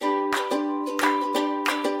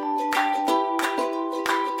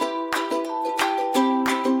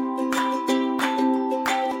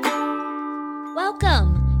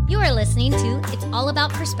listening to It's All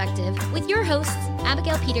About Perspective with your hosts,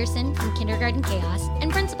 Abigail Peterson from Kindergarten Chaos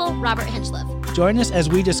and Principal Robert Henschliff. Join us as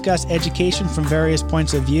we discuss education from various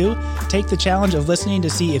points of view. Take the challenge of listening to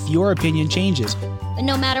see if your opinion changes. But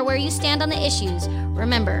no matter where you stand on the issues,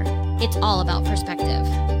 remember, it's all about perspective.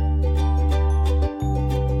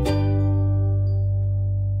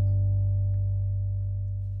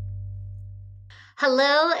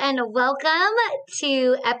 Hello and welcome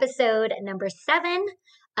to episode number 7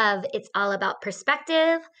 of It's All About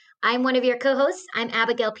Perspective. I'm one of your co-hosts. I'm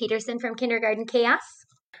Abigail Peterson from Kindergarten Chaos.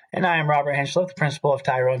 And I am Robert Henschliff, principal of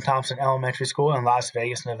Tyrone Thompson Elementary School in Las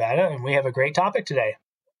Vegas, Nevada, and we have a great topic today.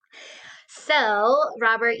 So,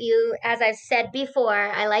 Robert, as I've said before,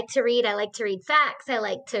 I like to read facts. I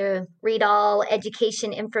like to read all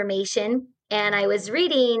education information. And I was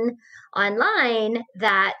reading online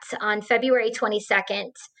that on February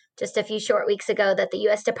 22nd, just a few short weeks ago, that the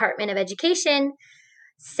U.S. Department of Education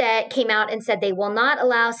came out and said they will not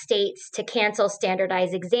allow states to cancel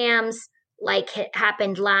standardized exams like it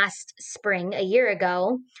happened last spring, a year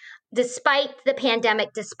ago. Despite the pandemic,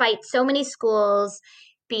 despite so many schools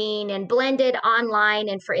being in blended online,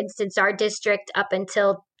 and for instance, our district up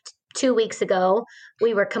until 2 weeks ago,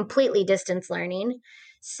 we were completely distance learning.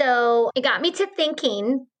 So it got me to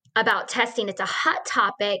thinking about testing. It's a hot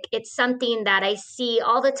topic. It's something that I see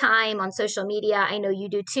all the time on social media. I know you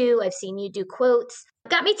do too. I've seen you do quotes. It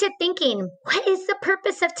got me to thinking, what is the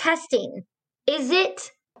purpose of testing? Is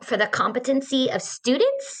it for the competency of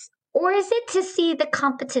students, or is it to see the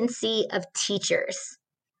competency of teachers?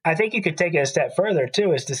 I think you could take it a step further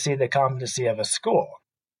too, is to see the competency of a school.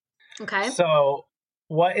 Okay. So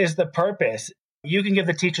what is the purpose? You can give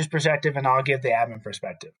the teacher's perspective and I'll give the admin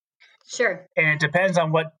perspective. Sure. And it depends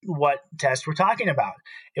on what test we're talking about.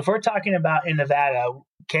 If we're talking about in Nevada,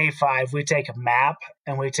 K-5, we take MAP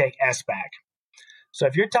and we take SBAC. So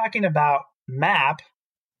if you're talking about MAP,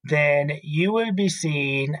 then you would be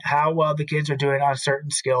seeing how well the kids are doing on certain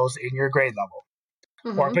skills in your grade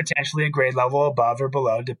level, or potentially a grade level above or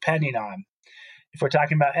below, depending on. If we're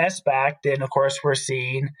talking about SBAC, then of course we're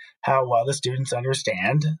seeing how well the students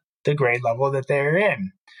understand the grade level that they're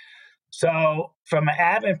in. So from an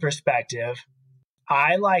admin perspective,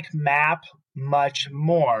 I like MAP much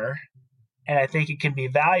more, and I think it can be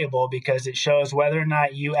valuable because it shows whether or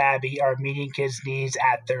not you, Abby, are meeting kids' needs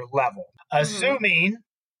at their level. Assuming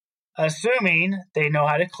they know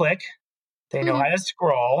how to click, they know how to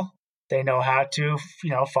scroll, they know how to,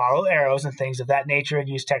 follow arrows and things of that nature and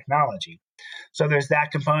use technology. So there's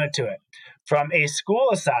that component to it. From a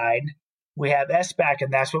school side, we have SBAC,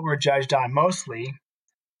 and that's what we're judged on mostly.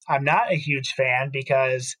 I'm not a huge fan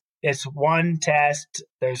because it's one test.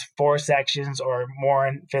 There's 4 sections or more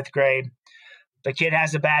in 5th grade. The kid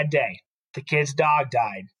has a bad day. The kid's dog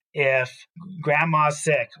died. If grandma's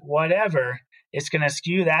sick, whatever, it's going to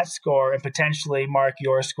skew that score and potentially mark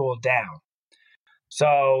your school down.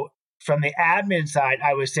 So from the admin side,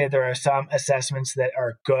 I would say there are some assessments that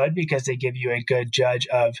are good because they give you a good judge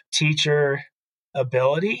of teacher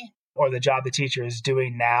ability or the job the teacher is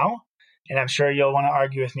doing now. And I'm sure you'll want to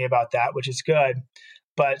argue with me about that, which is good.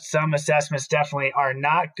 But some assessments definitely are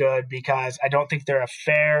not good because I don't think they're a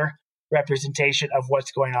fair representation of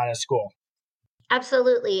what's going on in school.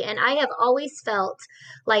 Absolutely. And I have always felt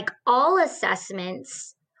like all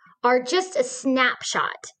assessments are just a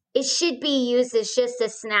snapshot. It should be used as just a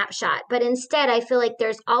snapshot. But instead, I feel like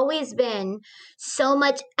there's always been so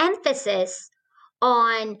much emphasis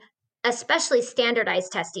on especially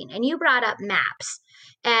standardized testing. And you brought up MAPs.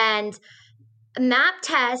 And MAP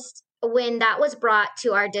test, when that was brought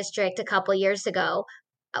to our district a couple years ago,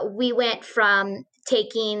 we went from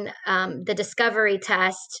taking the discovery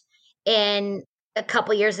test in a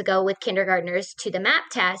couple years ago with kindergartners to the MAP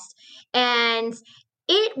test. And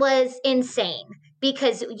it was insane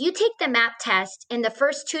because you take the MAP test in the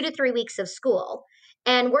first 2 to 3 weeks of school.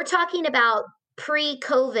 And we're talking about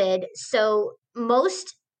pre-COVID. So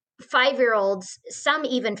most 5-year-olds, some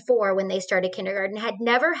even 4 when they started kindergarten, had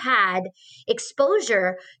never had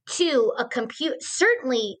exposure to a computer,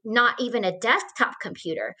 certainly not even a desktop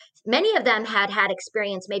computer. Many of them had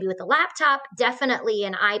experience maybe with a laptop, definitely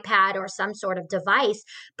an iPad or some sort of device.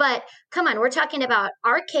 But come on, we're talking about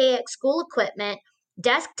archaic school equipment,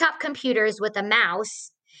 desktop computers with a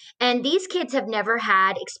mouse. And these kids have never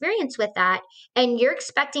had experience with that. And you're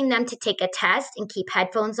expecting them to take a test and keep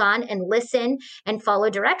headphones on and listen and follow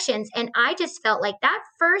directions. And I just felt like that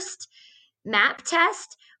first MAP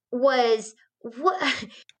test was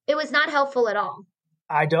not helpful at all.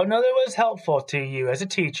 I don't know that it was helpful to you as a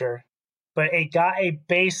teacher, but it got a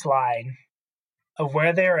baseline of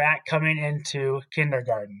where they are at coming into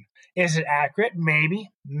kindergarten. Is it accurate?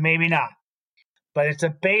 Maybe, maybe not. But it's a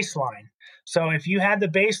baseline. So if you had the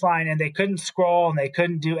baseline and they couldn't scroll and they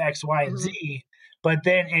couldn't do X, Y, and Z, but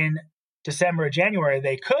then in December or January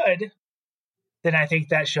they could, then I think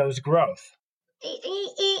that shows growth.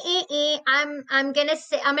 I'm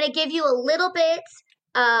gonna give you a little bit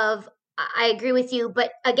of I agree with you,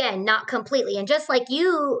 but again, not completely. And just like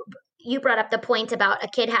you brought up the point about a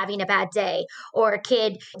kid having a bad day, or a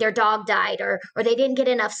kid, their dog died, or they didn't get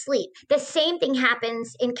enough sleep. The same thing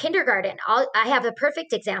happens in kindergarten. I have a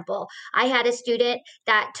perfect example. I had a student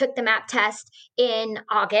that took the MAP test in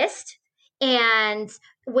August, and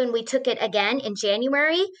when we took it again in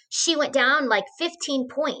January, she went down like 15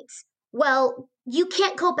 points. Well, you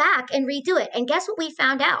can't go back and redo it. And guess what we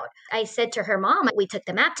found out? I said to her mom, we took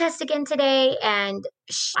the MAP test again today, and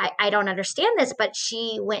I don't understand this, but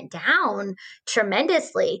she went down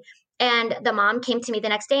tremendously. And the mom came to me the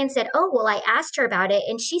next day and said, oh, well, I asked her about it,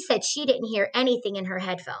 and she said she didn't hear anything in her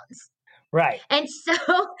headphones. Right. And so,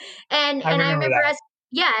 and I remember us,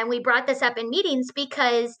 and we brought this up in meetings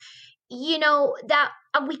because, that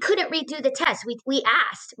we couldn't redo the test. We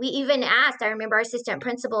even asked. I remember our assistant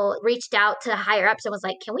principal reached out to higher ups and was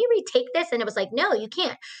like, can we retake this? And it was like, no, you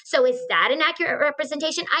can't. So is that an accurate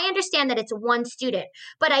representation? I understand that it's one student,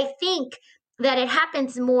 but I think that it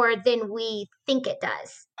happens more than we think it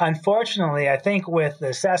does. Unfortunately, I think with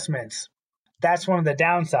assessments, that's one of the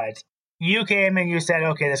downsides. You came and you said,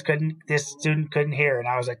 okay, this student couldn't hear. And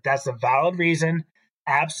I was like, that's a valid reason.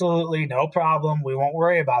 Absolutely, no problem. We won't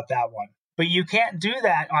worry about that one. But you can't do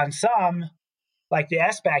that on some, like the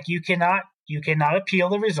SBAC. You cannot appeal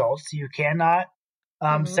the results. You cannot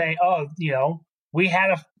say, oh, we had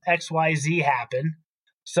a XYZ happen.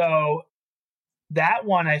 So that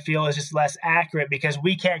one I feel is just less accurate because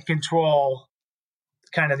we can't control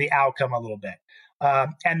kind of the outcome a little bit.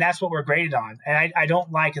 And that's what we're graded on. And I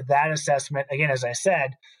don't like that assessment, again, as I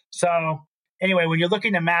said. So anyway, when you're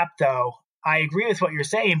looking to MAP, though, I agree with what you're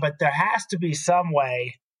saying, but there has to be some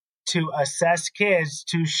way to assess kids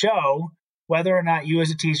to show whether or not you as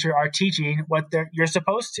a teacher are teaching what you're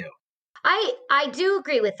supposed to. I do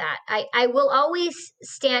agree with that. I will always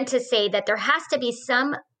stand to say that there has to be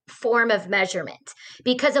some form of measurement,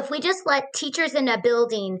 because if we just let teachers in a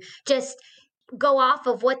building just go off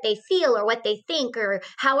of what they feel or what they think or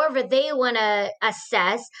however they want to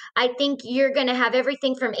assess, I think you're going to have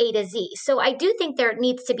everything from A to Z. So I do think there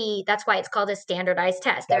needs to be, that's why it's called a standardized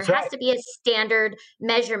test. There has to be a standard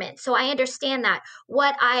measurement. So I understand that.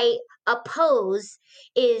 What I oppose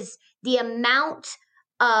is the amount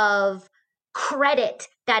of credit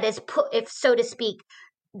that is put, if so to speak,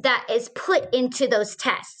 that is put into those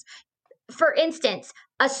tests. For instance,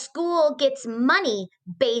 a school gets money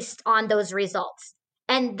based on those results.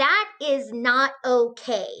 And that is not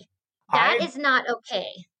okay. That is not okay.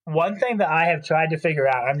 One thing that I have tried to figure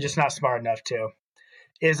out, I'm just not smart enough to,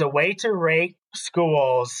 is a way to rate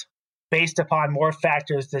schools based upon more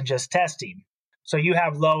factors than just testing. So you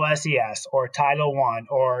have low SES or Title I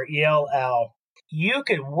or ELL. You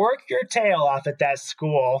could work your tail off at that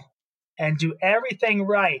school and do everything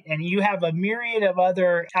right, and you have a myriad of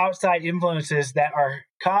other outside influences that are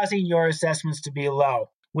causing your assessments to be low.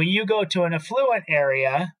 When you go to an affluent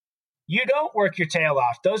area, you don't work your tail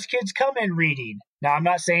off. Those kids come in reading. Now, I'm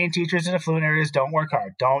not saying teachers in affluent areas don't work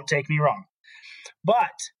hard. Don't take me wrong.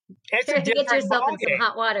 But it's a different get yourself ball in game. Some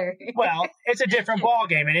hot water. Well, it's a different ball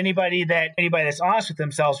game, and anybody that's honest with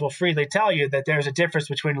themselves will freely tell you that there's a difference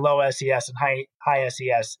between low SES and high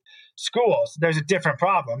SES schools. There's a different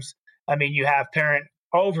problems. I mean, you have parent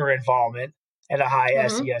over-involvement at a high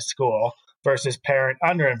SES school versus parent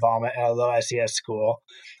under-involvement at a low SES school.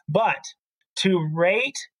 But to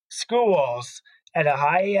rate schools at a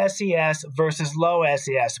high SES versus low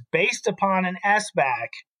SES based upon an SBAC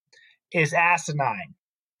is asinine.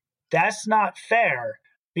 That's not fair,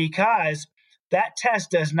 because that test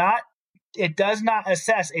does not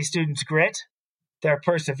assess a student's grit, their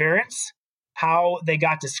perseverance, how they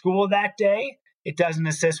got to school that day. It doesn't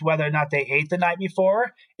assess whether or not they ate the night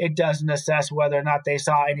before. It doesn't assess whether or not they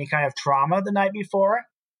saw any kind of trauma the night before.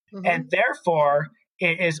 And therefore,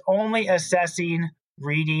 it is only assessing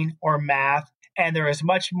reading or math. And there is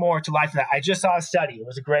much more to life than that. I just saw a study. It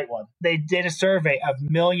was a great one. They did a survey of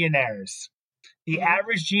millionaires. The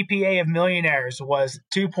average GPA of millionaires was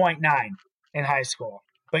 2.9 in high school.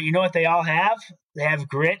 But you know what they all have? They have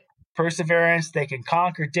grit, perseverance. They can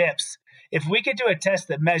conquer dips. If we could do a test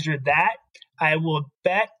that measured that, I will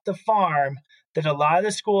bet the farm that a lot of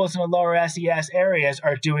the schools in the lower SES areas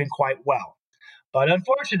are doing quite well. But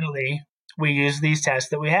unfortunately, we use these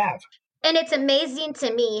tests that we have. And it's amazing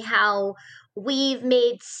to me how we've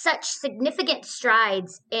made such significant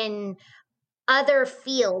strides in other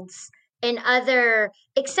fields and other,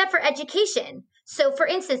 except for education. So, for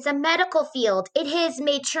instance, the medical field, it has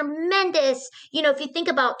made tremendous, if you think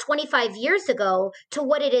about 25 years ago to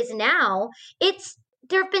what it is now,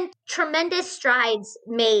 there have been tremendous strides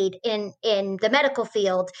made in the medical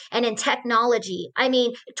field and in technology. I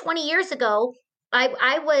mean, 20 years ago,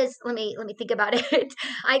 I was, let me think about it.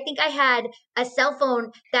 I think I had a cell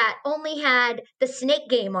phone that only had the Snake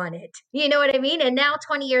game on it. You know what I mean? And now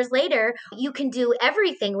 20 years later, you can do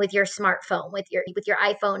everything with your smartphone, with your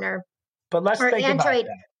iPhone But let's or think Android.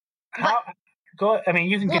 about that. I mean,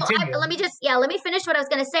 you can continue. Let me finish what I was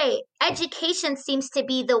going to say. Education seems to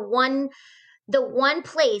be the one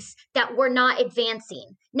place that we're not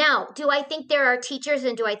advancing. Now, do I think there are teachers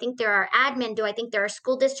and do I think there are admin? Do I think there are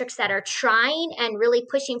school districts that are trying and really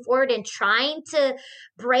pushing forward and trying to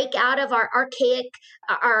break out of our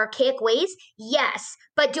archaic ways? Yes.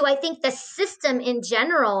 But do I think the system in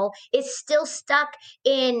general is still stuck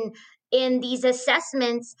in these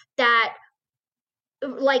assessments that,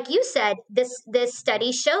 like you said, this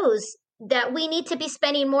study shows that we need to be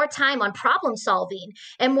spending more time on problem solving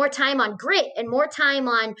and more time on grit and more time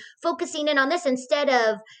on focusing in on this instead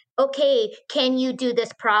of, okay, can you do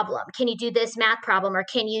this problem? Can you do this math problem? Or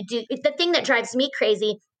can you do the thing that drives me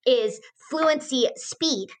crazy is fluency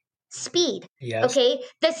speed. Yes. Okay.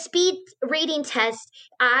 The speed reading test,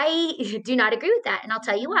 I do not agree with that. And I'll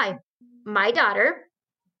tell you why. My daughter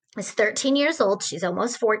is 13 years old. She's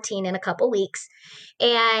almost 14 in a couple weeks.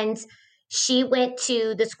 And she went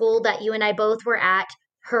to the school that you and I both were at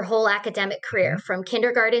her whole academic career, from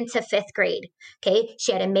kindergarten to 5th grade. Okay.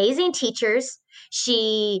 She had amazing teachers.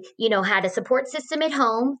 She, had a support system at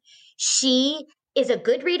home. She is a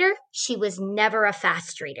good reader. She was never a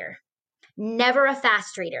fast reader. Never a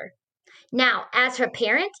fast reader. Now, as her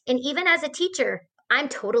parent and even as a teacher, I'm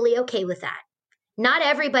totally okay with that. Not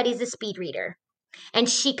everybody's a speed reader. And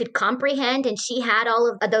she could comprehend, and she had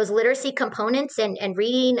all of those literacy components and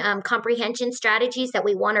reading comprehension strategies that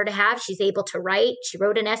we want her to have. She's able to write. She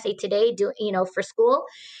wrote an essay today, for school.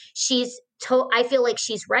 I feel like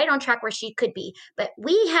she's right on track where she could be. But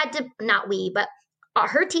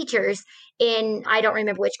her teachers in, I don't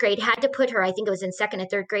remember which grade, had to put her, I think it was in 2nd and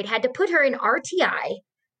 3rd grade, had to put her in RTI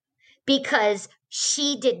because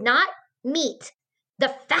she did not meet the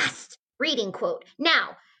fast reading quote.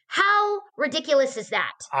 Now, how ridiculous is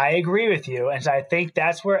that? I agree with you. And so I think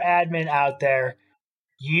that's where admin out there,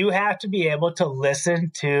 you have to be able to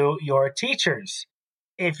listen to your teachers.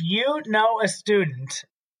 If you know a student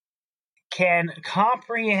can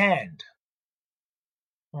comprehend,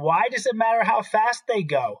 why does it matter how fast they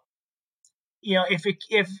go?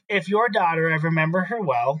 If your daughter, I remember her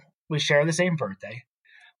well, we share the same birthday,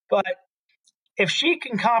 but if she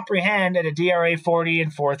can comprehend at a DRA 40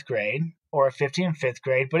 in 4th grade, or a 50 in 5th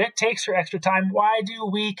grade, but it takes her extra time, why do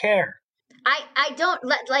we care? I don't,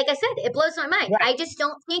 like I said, it blows my mind. Right. I just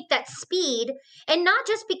don't think that speed, and not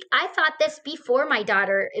just I thought this before my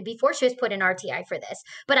daughter, before she was put in RTI for this,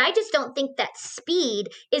 but I just don't think that speed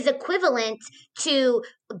is equivalent to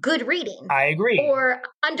good reading. I agree. Or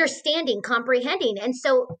understanding, comprehending. And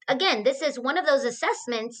so, again, this is one of those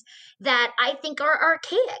assessments that I think are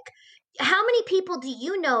archaic. How many people do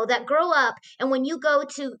you know that grow up and when you go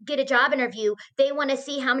to get a job interview, they want to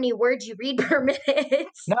see how many words you read per minute?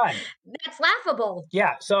 None. That's laughable.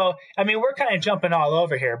 Yeah. So, I mean, we're kind of jumping all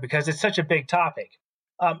over here because it's such a big topic.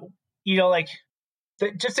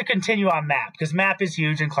 Just to continue on MAP, because MAP is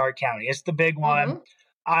huge in Clark County. It's the big one. Mm-hmm.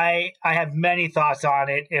 I have many thoughts on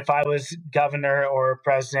it. If I was governor or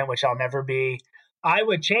president, which I'll never be, I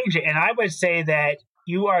would change it. And I would say that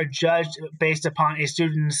you are judged based upon a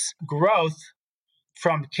student's growth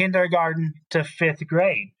from kindergarten to 5th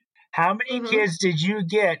grade. How many kids did you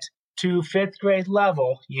get to 5th grade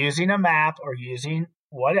level using a MAP or using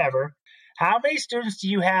whatever? How many students do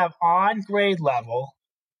you have on grade level,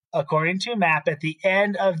 according to MAP, at the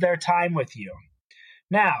end of their time with you?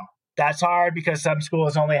 Now, that's hard because some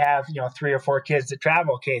schools only have 3 or 4 kids that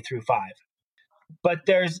travel K through 5. But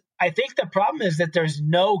I think the problem is that there's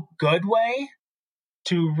no good way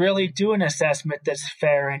to really do an assessment that's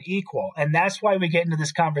fair and equal. And that's why we get into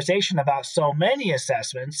this conversation about so many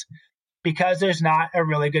assessments, because there's not a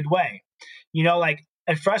really good way.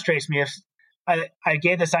 It frustrates me if I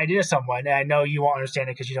gave this idea to someone, and I know you won't understand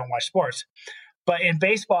it because you don't watch sports, but in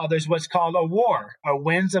baseball, there's what's called a WAR, a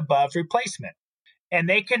wins above replacement. And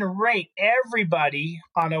they can rate everybody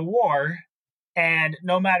on a WAR, and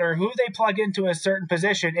no matter who they plug into a certain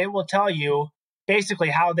position, it will tell you basically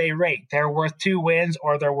how they rate. They're worth 2 wins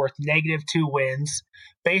or they're worth -2 wins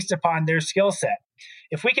based upon their skill set.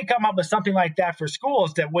 If we could come up with something like that for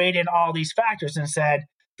schools that weighed in all these factors and said,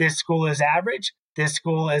 this school is average, this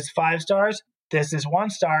school is 5 stars, this is 1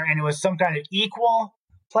 star, and it was some kind of equal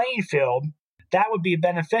playing field, that would be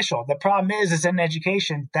beneficial. The problem is in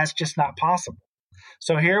education, that's just not possible.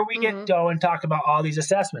 So here we go and talk about all these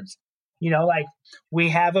assessments. Like we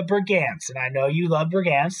have a Brigance, and I know you love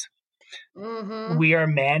Brigance. We are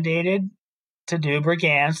mandated to do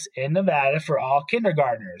Brigance in Nevada for all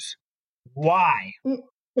kindergartners. Why?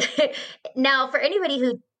 Now, for anybody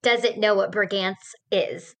who doesn't know what Brigance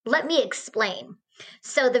is, let me explain.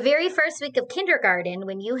 So the very first week of kindergarten,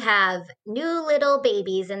 when you have new little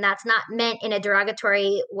babies, and that's not meant in a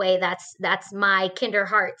derogatory way, that's my kinder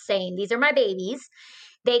heart saying, these are my babies.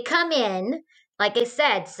 They come in, like I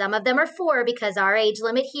said, some of them are 4 because our age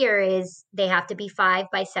limit here is they have to be 5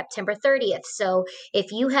 by September 30th. So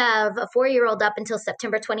if you have a 4-year-old up until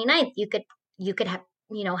September 29th, you could have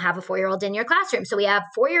a 4-year-old in your classroom. So we have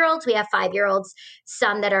 4-year-olds, we have 5-year-olds,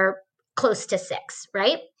 some that are close to 6,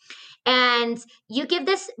 right? And you give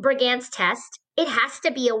this Brigance test. It has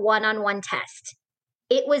to be a one-on-one test.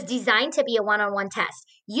 It was designed to be a one-on-one test.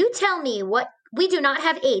 You tell me we do not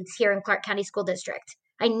have aides here in Clark County School District.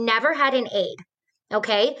 I never had an aide.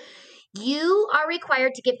 Okay. You are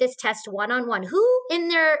required to give this test one-on-one. Who in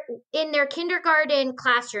their kindergarten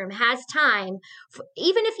classroom has time,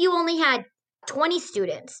 even if you only had 20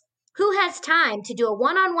 students, who has time to do a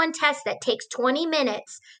one-on-one test that takes 20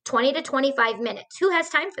 minutes, 20 to 25 minutes? Who has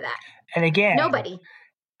time for that? And again, nobody.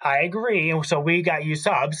 I agree. So we got you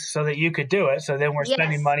subs so that you could do it. So then we're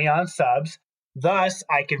spending money on subs. Thus,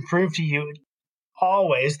 I can prove to you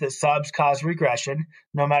always that subs cause regression,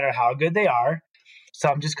 no matter how good they are.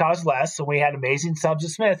 Some just cause less. So we had amazing subs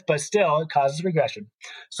at Smith, but still it causes regression.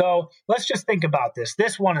 So let's just think about this.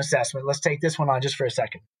 This one assessment, let's take this one on just for a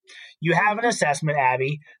second. You have an assessment,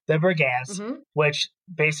 Abby, the Brigance, which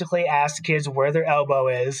basically asks kids where their elbow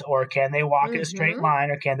is, or can they walk in a straight line,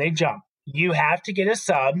 or can they jump. You have to get a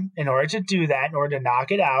sub in order to do that, in order to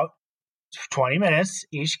knock it out, 20 minutes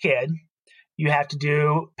each kid. You have to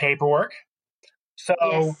do paperwork.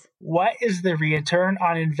 So what is the return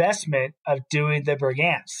on investment of doing the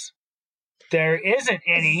Brigance? There isn't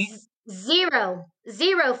any. Zero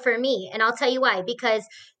for me. And I'll tell you why. Because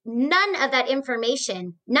none of that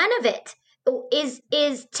information, none of it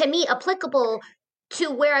is to me applicable to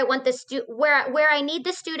where I want where I need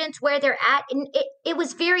the students, where they're at. And it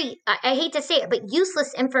was very, I hate to say it, but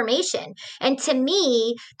useless information. And to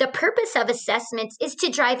me, the purpose of assessments is to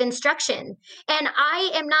drive instruction. And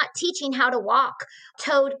I am not teaching how to walk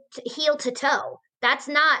heel to toe. That's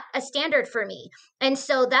not a standard for me. And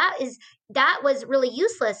so that was really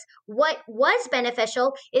useless. What was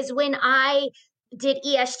beneficial is when I did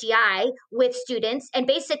ESGI with students, and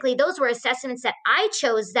basically those were assessments that I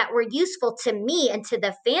chose that were useful to me and to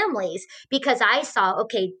the families, because I saw,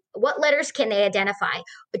 okay, what letters can they identify?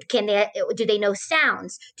 Do they know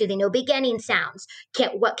sounds? Do they know beginning sounds?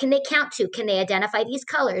 What can they count to? Can they identify these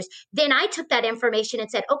colors? Then I took that information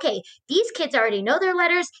and said, okay, these kids already know their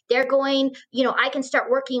letters. They're going, I can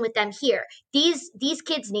start working with them here. These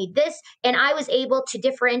kids need this. And I was able to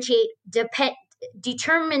differentiate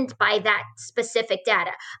determined by that specific data.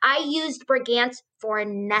 I used Brigance for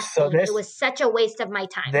nothing. It was such a waste of my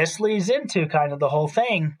time. This leads into kind of the whole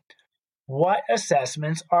thing. What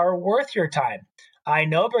assessments are worth your time? I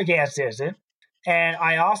know Brigance isn't. And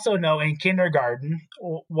I also know in kindergarten,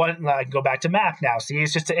 I can go back to math now. See,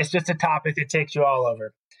 it's just a topic that takes you all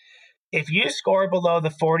over. If you score below the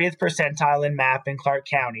 40th percentile in math in Clark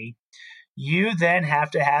County, you then have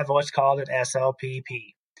to have what's called an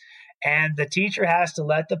SLPP. And the teacher has to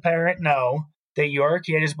let the parent know that your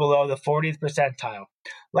kid is below the 40th percentile.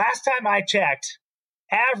 Last time I checked,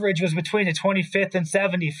 average was between the 25th and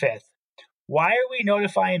 75th. Why are we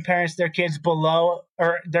notifying parents their kids below,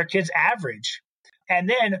 or their kids average? And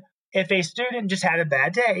then if a student just had a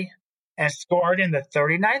bad day and scored in the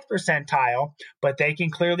 39th percentile, but they can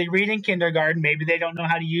clearly read in kindergarten, maybe they don't know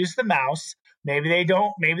how to use the mouse, maybe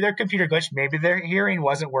their computer glitched, maybe their hearing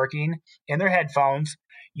wasn't working in their headphones,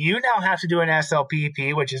 you now have to do an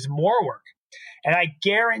SLPP, which is more work. And I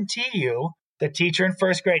guarantee you the teacher in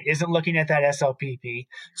first grade isn't looking at that SLPP.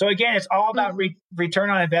 So again, it's all about return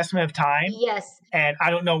on investment of time. Yes. And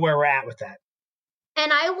I don't know where we're at with that.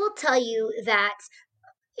 And I will tell you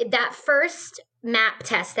that first MAP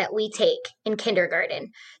test that we take in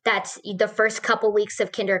kindergarten, that's the first couple weeks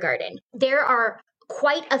of kindergarten, there are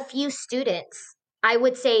quite a few students I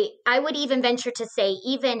would even venture to say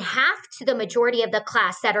even half to the majority of the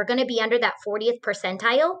class that are going to be under that 40th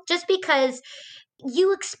percentile, just because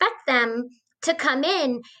you expect them to come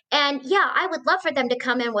in. And yeah, I would love for them to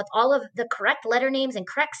come in with all of the correct letter names and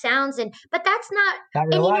correct sounds, but that's not, real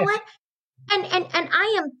and you know life. what? And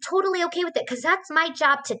I am totally okay with it, because that's my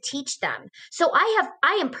job to teach them. So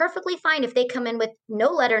I am perfectly fine if they come in with no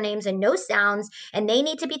letter names and no sounds, and they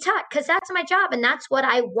need to be taught, because that's my job and that's what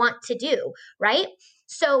I want to do, right?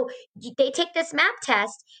 So they take this map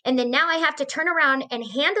test, and then now I have to turn around and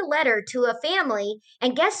hand a letter to a family,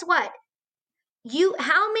 and guess what?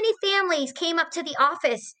 How many families came up to the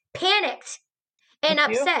office panicked and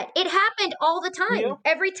upset? It happened all the time,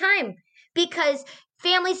 every time, because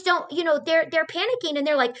families don't, they're panicking, and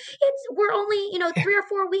they're like, we're only, 3 or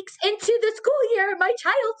 4 weeks into the school year, and my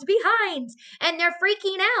child's behind, and they're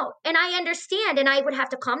freaking out. And I understand, and I would have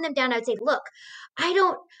to calm them down. I would say, look, I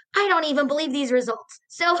don't even believe these results.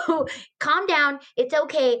 So calm down. It's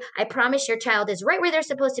okay. I promise your child is right where they're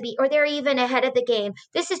supposed to be, or they're even ahead of the game.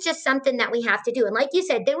 This is just something that we have to do. And like you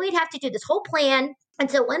said, then we'd have to do this whole plan. And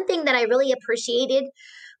so one thing that I really appreciated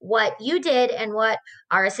what you did, and what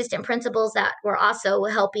our assistant principals that were also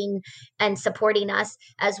helping and supporting us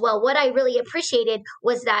as well, what I really appreciated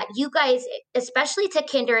was that you guys, especially to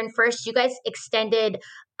kinder and first, you guys extended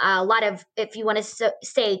a lot of, if you want to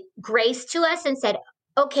say, grace to us, and said,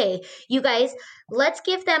 okay, you guys, let's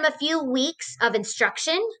give them a few weeks of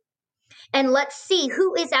instruction, and let's see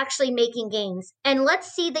who is actually making gains, and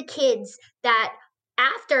let's see the kids that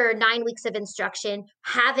after 9 weeks of instruction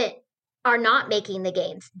are not making the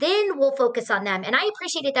gains. Then we'll focus on them. And I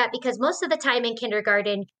appreciated that, because most of the time in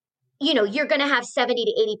kindergarten, you're going to have 70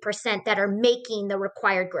 to 80% that are making the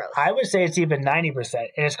required growth. I would say it's even 90%.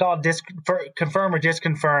 And it's called confirm or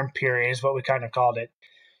disconfirm period is what we kind of called it.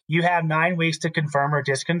 You have 9 weeks to confirm or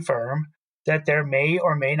disconfirm that there may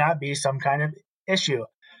or may not be some kind of issue.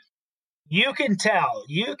 You can tell,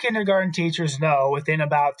 you kindergarten teachers know within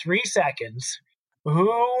about 3 seconds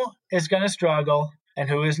who is going to struggle and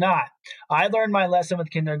who is not. I learned my lesson with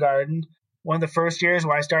kindergarten one of the first years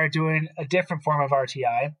where I started doing a different form of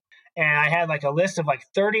RTI. And I had like a list of like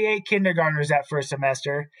 38 kindergartners that first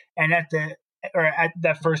semester, and at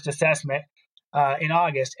that first assessment in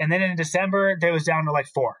August. And then in December, there was down to like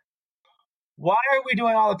 4. Why are we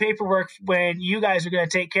doing all the paperwork when you guys are going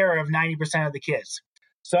to take care of 90% of the kids?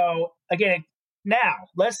 So again,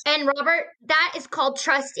 And Robert, that is called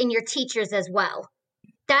trust in your teachers as well.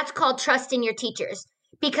 That's called trust in your teachers.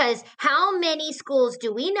 Because how many schools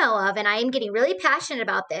do we know of, and I am getting really passionate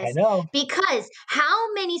about this, I know, because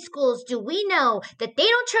how many schools do we know that they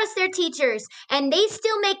don't trust their teachers, and they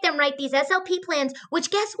still make them write these SLP plans,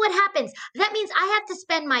 which guess what happens? That means I have to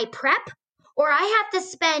spend my prep, or I have to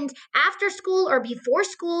spend after school or before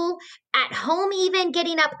school, at home even,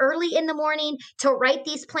 getting up early in the morning to write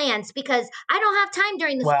these plans, because I don't have time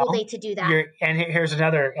during the school day to do that. And here's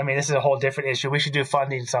another, this is a whole different issue. We should do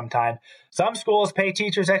funding sometime. Some schools pay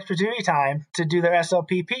teachers extra duty time to do their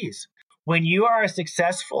SLPPs. When you are a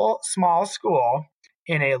successful small school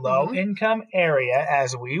in a low-income area,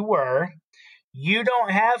 as we were, you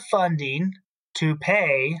don't have funding to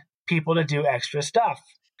pay people to do extra stuff.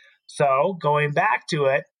 So going back to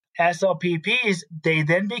it, SLPPs, they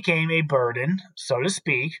then became a burden, so to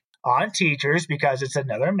speak, on teachers, because it's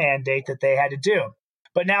another mandate that they had to do.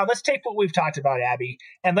 But now let's take what we've talked about, Abby,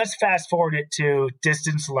 and let's fast forward it to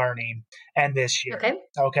distance learning and this year.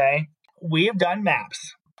 Okay? We've done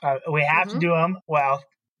maps. We have to do them. Well,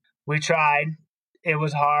 we tried. It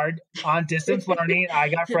was hard on distance learning. I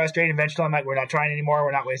got frustrated. Eventually, I'm like, we're not trying anymore.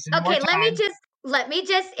 We're not wasting any more time. Let me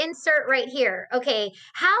just insert right here. Okay,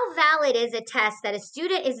 how valid is a test that a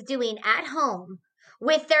student is doing at home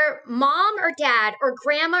with their mom or dad or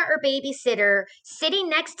grandma or babysitter sitting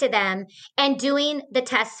next to them and doing the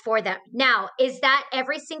tests for them? Now, is that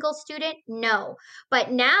every single student? No.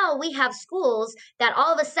 But now we have schools that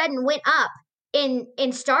all of a sudden went up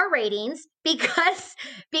in star ratings because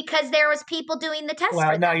there was people doing the tests.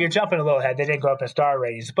 Well, no, you're jumping a little ahead. They didn't go up in star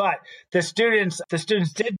ratings, but the students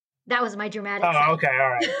did. That was my dramatic. Oh, okay,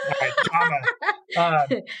 all right,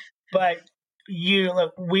 drama. But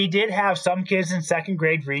we did have some kids in second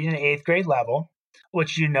grade reading at 8th grade level,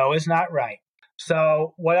 which is not right.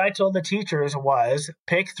 So what I told the teachers was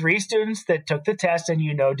pick 3 students that took the test and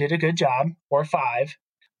did a good job, or 5.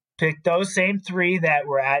 Pick those same 3 that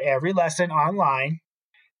were at every lesson online,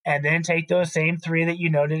 and then take those same 3 that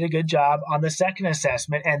did a good job on the second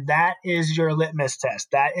assessment, and that is your litmus test.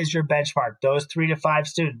 That is your benchmark, those 3 to 5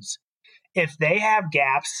 students. If they have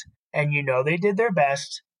gaps and they did their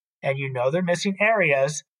best and they're missing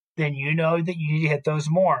areas, then that you need to hit those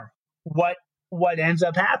more. What what ends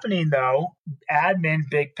up happening, though, admin,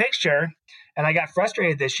 big picture, and I got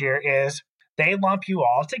frustrated this year, is they lump you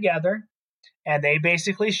all together and they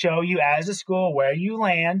basically show you as a school where you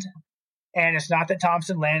land. And it's not that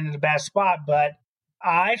Thompson landed in a bad spot, but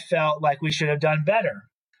I felt like we should have done better.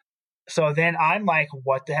 So then I'm like,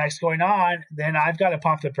 what the heck's going on? Then I've got to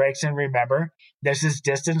pump the brakes and remember this is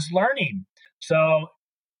distance learning. So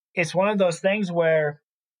it's one of those things where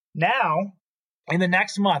now in the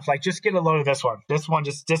next month, like just get a load of this one. This one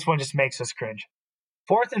just makes us cringe.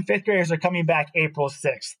 4th and 5th graders are coming back April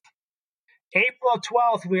 6th. April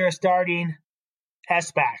 12th, we are starting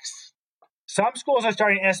SBACs. Some schools are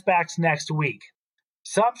starting SBACs next week.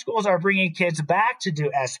 Some schools are bringing kids back to do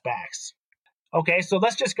SBACs. Okay, so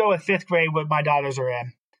let's just go with 5th grade, what my daughters are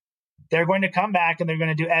in. They're going to come back and they're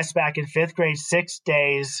going to do SBAC in 5th grade 6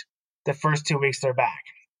 days, the first 2 weeks they're back.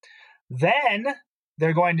 Then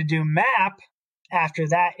they're going to do MAP after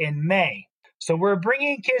that in May. So we're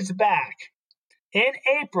bringing kids back in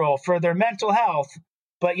April for their mental health,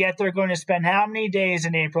 but yet they're going to spend how many days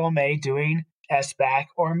in April, May doing SBAC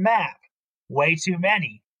or MAP? Way too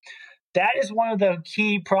many. That is one of the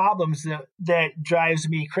key problems that drives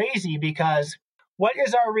me crazy, because what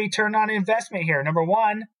is our return on investment here? Number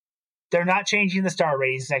one, they're not changing the star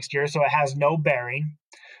ratings next year, so it has no bearing.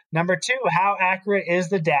 Number two, how accurate is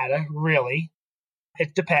the data, really?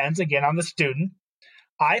 It depends, again, on the student.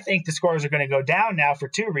 I think the scores are going to go down now for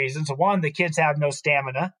 2 reasons. One, the kids have no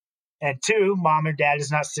stamina. And 2, mom or dad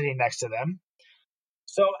is not sitting next to them.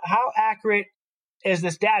 So how accurate is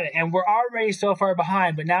this data? And we're already so far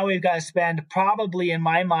behind, but now we've got to spend probably, in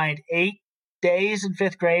my mind, 8 days in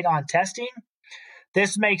 5th grade on testing.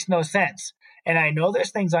 This makes no sense. And I know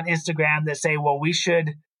there's things on Instagram that say, well, we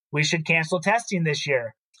should cancel testing this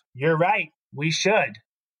year. You're right. We should.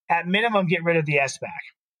 At minimum, get rid of the SBAC.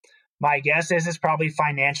 My guess is it's probably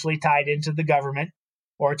financially tied into the government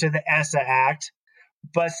or to the ESSA Act.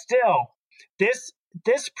 But still,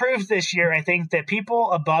 this proves this year, I think, that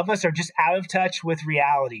people above us are just out of touch with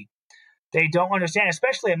reality. They don't understand,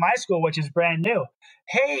 especially at my school, which is brand new.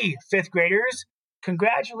 Hey, 5th graders,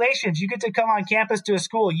 congratulations. You get to come on campus to a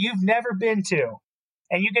school you've never been to.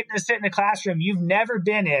 And you get to sit in a classroom you've never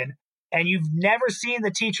been in. And you've never seen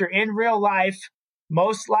the teacher in real life,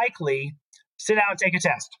 most likely, sit down and take a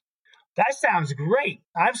test. That sounds great.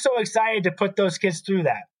 I'm so excited to put those kids through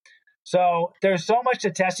that. So there's so much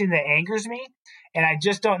to testing that angers me. And I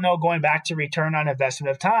just don't know, going back to return on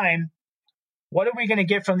investment of time, what are we going to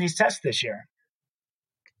get from these tests this year?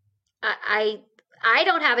 I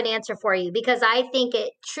don't have an answer for you, because I think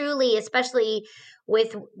it truly, especially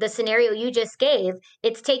with the scenario you just gave,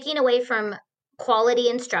 it's taking away from quality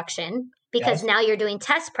instruction, because now you're doing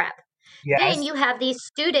test prep. Then you have these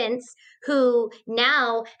students who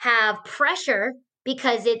now have pressure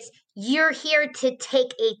because you're here to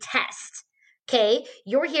take a test. Okay.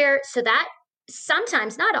 You're here. So that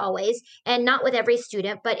sometimes, not always, and not with every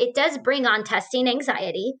student, but it does bring on testing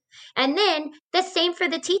anxiety. And then the same for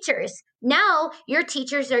the teachers. Now your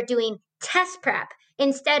teachers are doing test prep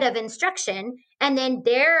instead of instruction. And then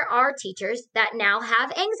there are teachers that now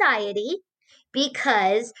have anxiety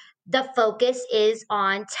because the focus is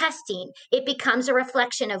on testing. It becomes a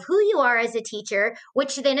reflection of who you are as a teacher,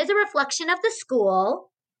 which then is a reflection of the school.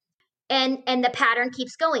 And the pattern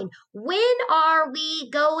keeps going. When are we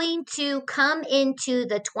going to come into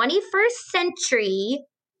the 21st century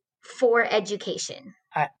for education?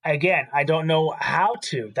 I don't know how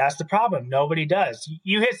to. That's the problem. Nobody does.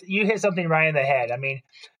 You hit something right in the head. I mean,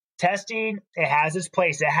 testing, it has its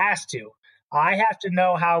place. It has to. I have to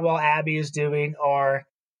know how well Abby is doing, or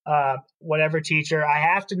whatever teacher. I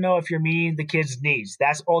have to know if you're meeting the kids' needs.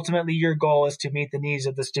 That's ultimately your goal, is to meet the needs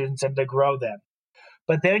of the students and to grow them.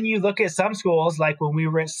 But then you look at some schools, like when we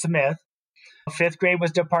were at Smith, 5th grade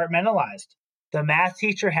was departmentalized. The math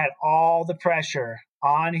teacher had all the pressure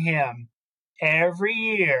on him every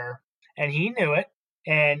year, and he knew it,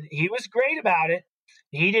 and he was great about it.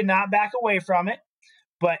 He did not back away from it.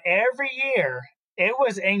 But every year, it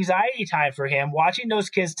was anxiety time for him watching those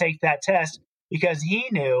kids take that test, because he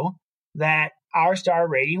knew that our star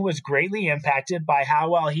rating was greatly impacted by how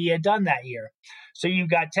well he had done that year. So you've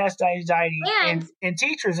got test anxiety in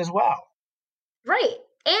teachers as well. Right.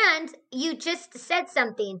 And you just said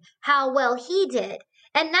something, how well he did.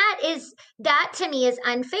 And that to me is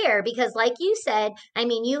unfair, because like you said, I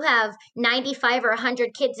mean, you have 95 or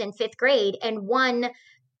 100 kids in 5th grade, and one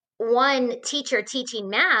one teacher teaching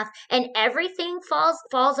math, and everything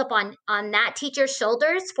falls up on that teacher's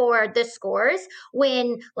shoulders for the scores,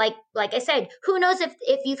 when like I said, who knows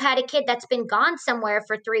if you've had a kid that's been gone somewhere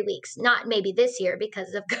for 3 weeks, not maybe this year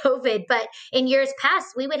because of COVID, but in years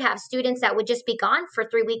past we would have students that would just be gone for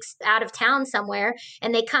 3 weeks out of town somewhere,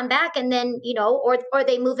 and they come back, and then or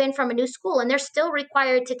they move in from a new school and they're still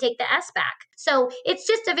required to take the SBAC. So it's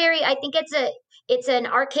just I think it's an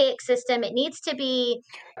archaic system. It needs to be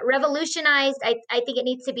revolutionized. I think it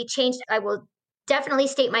needs to be changed. I will definitely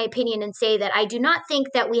state my opinion and say that I do not think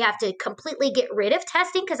that we have to completely get rid of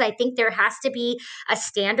testing, because I think there has to be a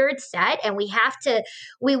standard set, and we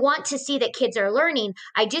want to see that kids are learning.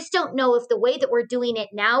 I just don't know if the way that we're doing it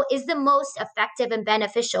now is the most effective and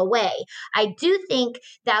beneficial way. I do think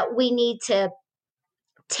that we need to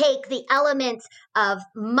take the elements of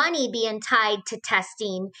money being tied to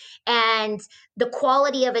testing and the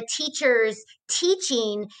quality of a teacher's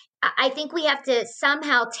teaching. I think we have to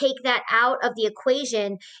somehow take that out of the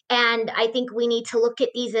equation. And I think we need to look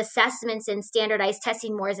at these assessments and standardized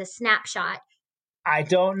testing more as a snapshot. I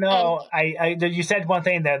don't know. You said one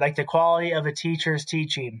thing there, like the quality of a teacher's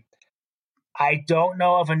teaching. I don't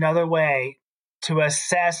know of another way to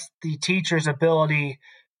assess the teacher's ability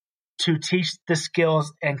to teach the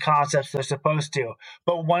skills and concepts they're supposed to.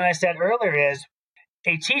 But what I said earlier is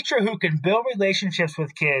a teacher who can build relationships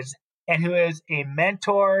with kids and who is a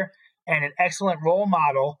mentor and an excellent role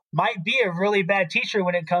model might be a really bad teacher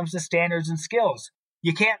when it comes to standards and skills.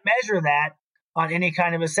 You can't measure that on any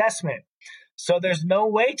kind of assessment. So there's no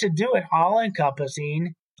way to do an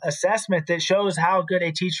all-encompassing assessment that shows how good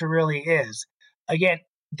a teacher really is. Again,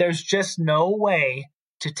 there's just no way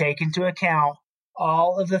to take into account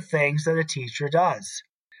all of the things that a teacher does.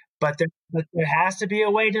 But there has to be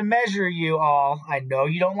a way to measure you all. I know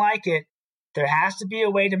you don't like it. There has to be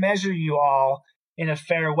a way to measure you all in a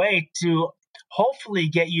fair way to hopefully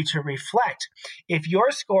get you to reflect. If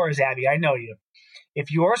your scores, Abby, I know you,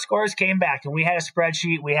 if your scores came back and we had a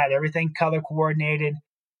spreadsheet, we had everything color coordinated,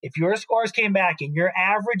 if your scores came back and your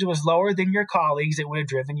average was lower than your colleagues, it would have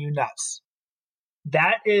driven you nuts.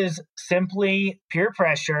 That is simply peer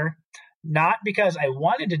pressure. Not because I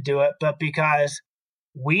wanted to do it, but because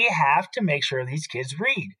we have to make sure these kids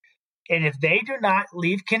read. And if they do not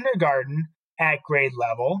leave kindergarten at grade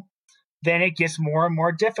level, then it gets more and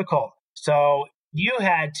more difficult. So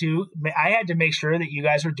I had to make sure that you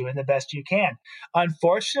guys were doing the best you can.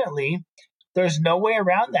 Unfortunately, there's no way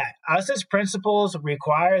around that. Us as principals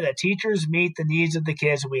require that teachers meet the needs of the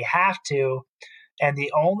kids. We have to. And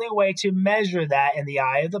the only way to measure that in the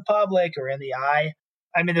eye of the public or in the eye,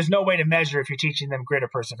 there's no way to measure if you're teaching them grit or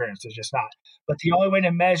perseverance. There's just not. But the only way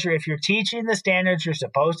to measure if you're teaching the standards you're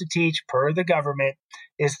supposed to teach per the government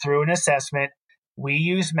is through an assessment. We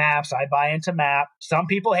use MAPS. I buy into MAP. Some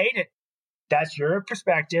people hate it. That's your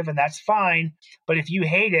perspective, and that's fine. But if you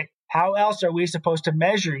hate it, how else are we supposed to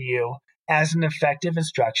measure you as an effective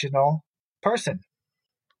instructional person?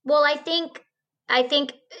 Well, I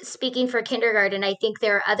think speaking for kindergarten, I think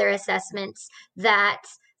there are other assessments that,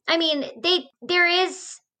 there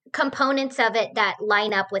is components of it that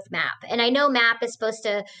line up with MAP. And I know MAP is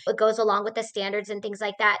it goes along with the standards and things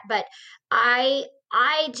like that. But I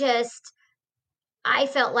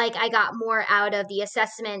felt like I got more out of the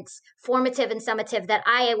assessments, formative and summative, that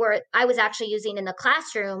I was actually using in the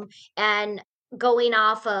classroom and going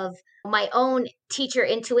off of my own teacher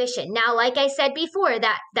intuition. Now, like I said before,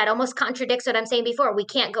 that almost contradicts what I'm saying before. We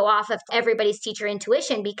can't go off of everybody's teacher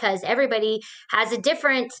intuition because everybody has a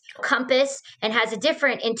different compass and has a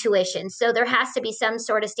different intuition. So there has to be some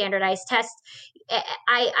sort of standardized test.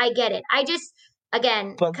 I get it. I just,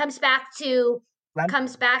 again, comes back to,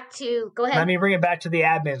 go ahead. Let me bring it back to the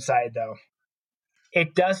admin side, though.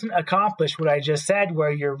 It doesn't accomplish what I just said,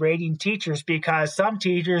 where you're rating teachers, because some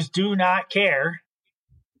teachers do not care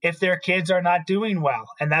if their kids are not doing well.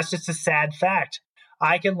 And that's just a sad fact.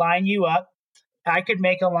 I could line you up. I could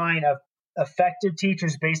make a line of effective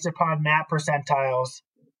teachers based upon MAP percentiles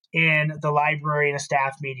in the library in a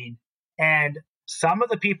staff meeting. And some of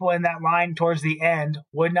the people in that line towards the end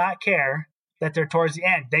would not care that they're towards the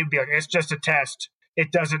end. They'd be like, it's just a test.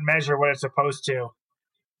 It doesn't measure what it's supposed to.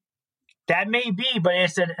 That may be, but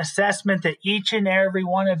it's an assessment that each and every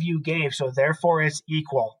one of you gave, so therefore it's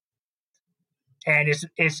equal. And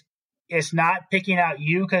it's not picking out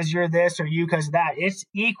you because you're this or you because that. It's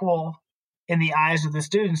equal in the eyes of the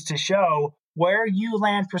students to show where you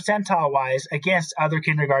land percentile-wise against other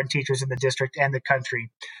kindergarten teachers in the district and the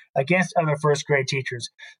country, against other first grade teachers.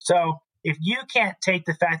 So if you can't take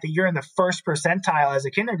the fact that you're in the first percentile as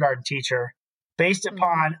a kindergarten teacher based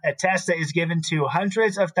upon a test that is given to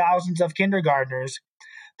hundreds of thousands of kindergartners,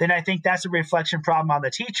 then I think that's a reflection problem on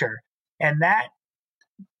the teacher. And that,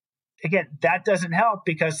 again, that doesn't help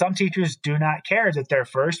because some teachers do not care that they're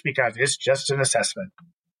first because it's just an assessment.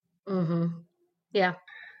 Mm-hmm. Yeah.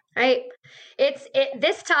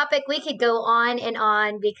 This topic, we could go on and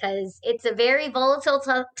on because it's a very volatile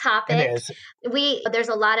topic. It is. There's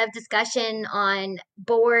a lot of discussion on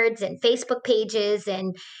boards and Facebook pages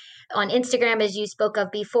and on Instagram, as you spoke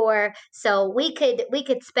of before. So we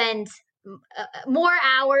could spend more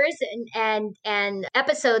hours and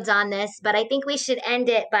episodes on this, but I think we should end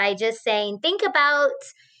it by just saying, think about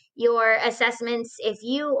your assessments. If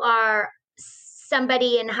you are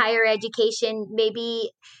somebody in higher education,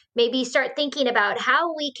 maybe start thinking about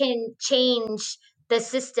how we can change the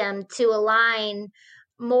system to align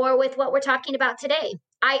more with what we're talking about today.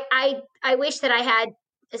 I wish that I had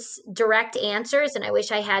direct answers and I wish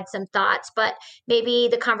I had some thoughts, but maybe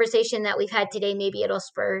the conversation that we've had today, maybe it'll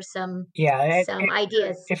spur some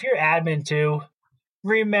ideas. If you're admin too,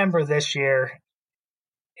 remember this year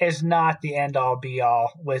is not the end all be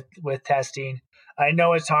all with testing. I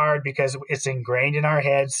know it's hard because it's ingrained in our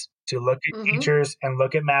heads to look at teachers and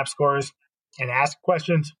look at MAP scores and ask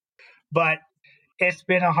questions, but it's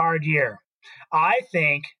been a hard year. I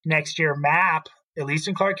think next year MAP, at least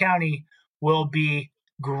in Clark County, will be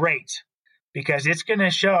great because it's going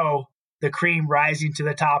to show the cream rising to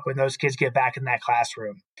the top when those kids get back in that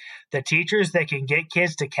classroom. The teachers that can get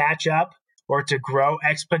kids to catch up or to grow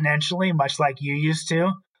exponentially, much like you used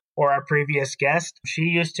to, or our previous guest, she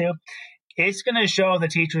used to, it's going to show the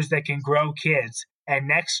teachers that can grow kids. And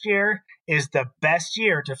next year is the best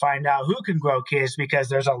year to find out who can grow kids because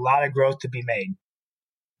there's a lot of growth to be made.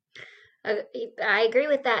 I agree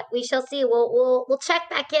with that. We shall see. We'll check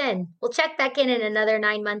back in. We'll check back in another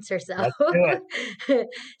 9 months or so. Let's do it.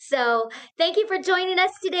 So thank you for joining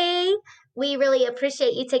us today. We really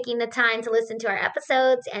appreciate you taking the time to listen to our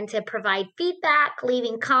episodes and to provide feedback,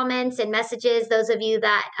 leaving comments and messages. Those of you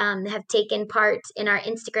that have taken part in our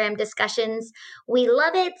Instagram discussions, we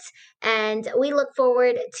love it. And we look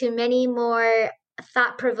forward to many more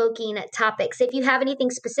thought-provoking topics. If you have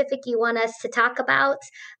anything specific you want us to talk about,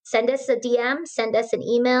 send us a DM, send us an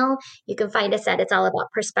email. You can find us at It's All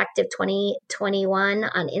About Perspective 2021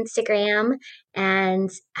 on Instagram.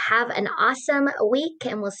 And have an awesome week,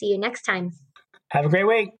 and we'll see you next time. Have a great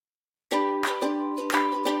week.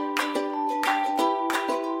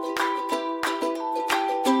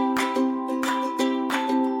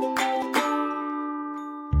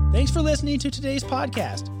 Thanks for listening to today's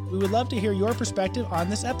podcast. We would love to hear your perspective on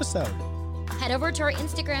this episode. Head over to our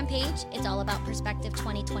Instagram page, It's All About Perspective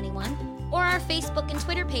 2021, or our Facebook and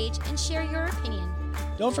Twitter page and share your opinion.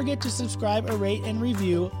 Don't forget to subscribe or rate and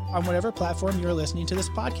review on whatever platform you're listening to this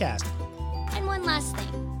podcast. And one last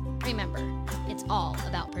thing, remember, it's all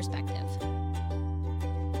about perspective.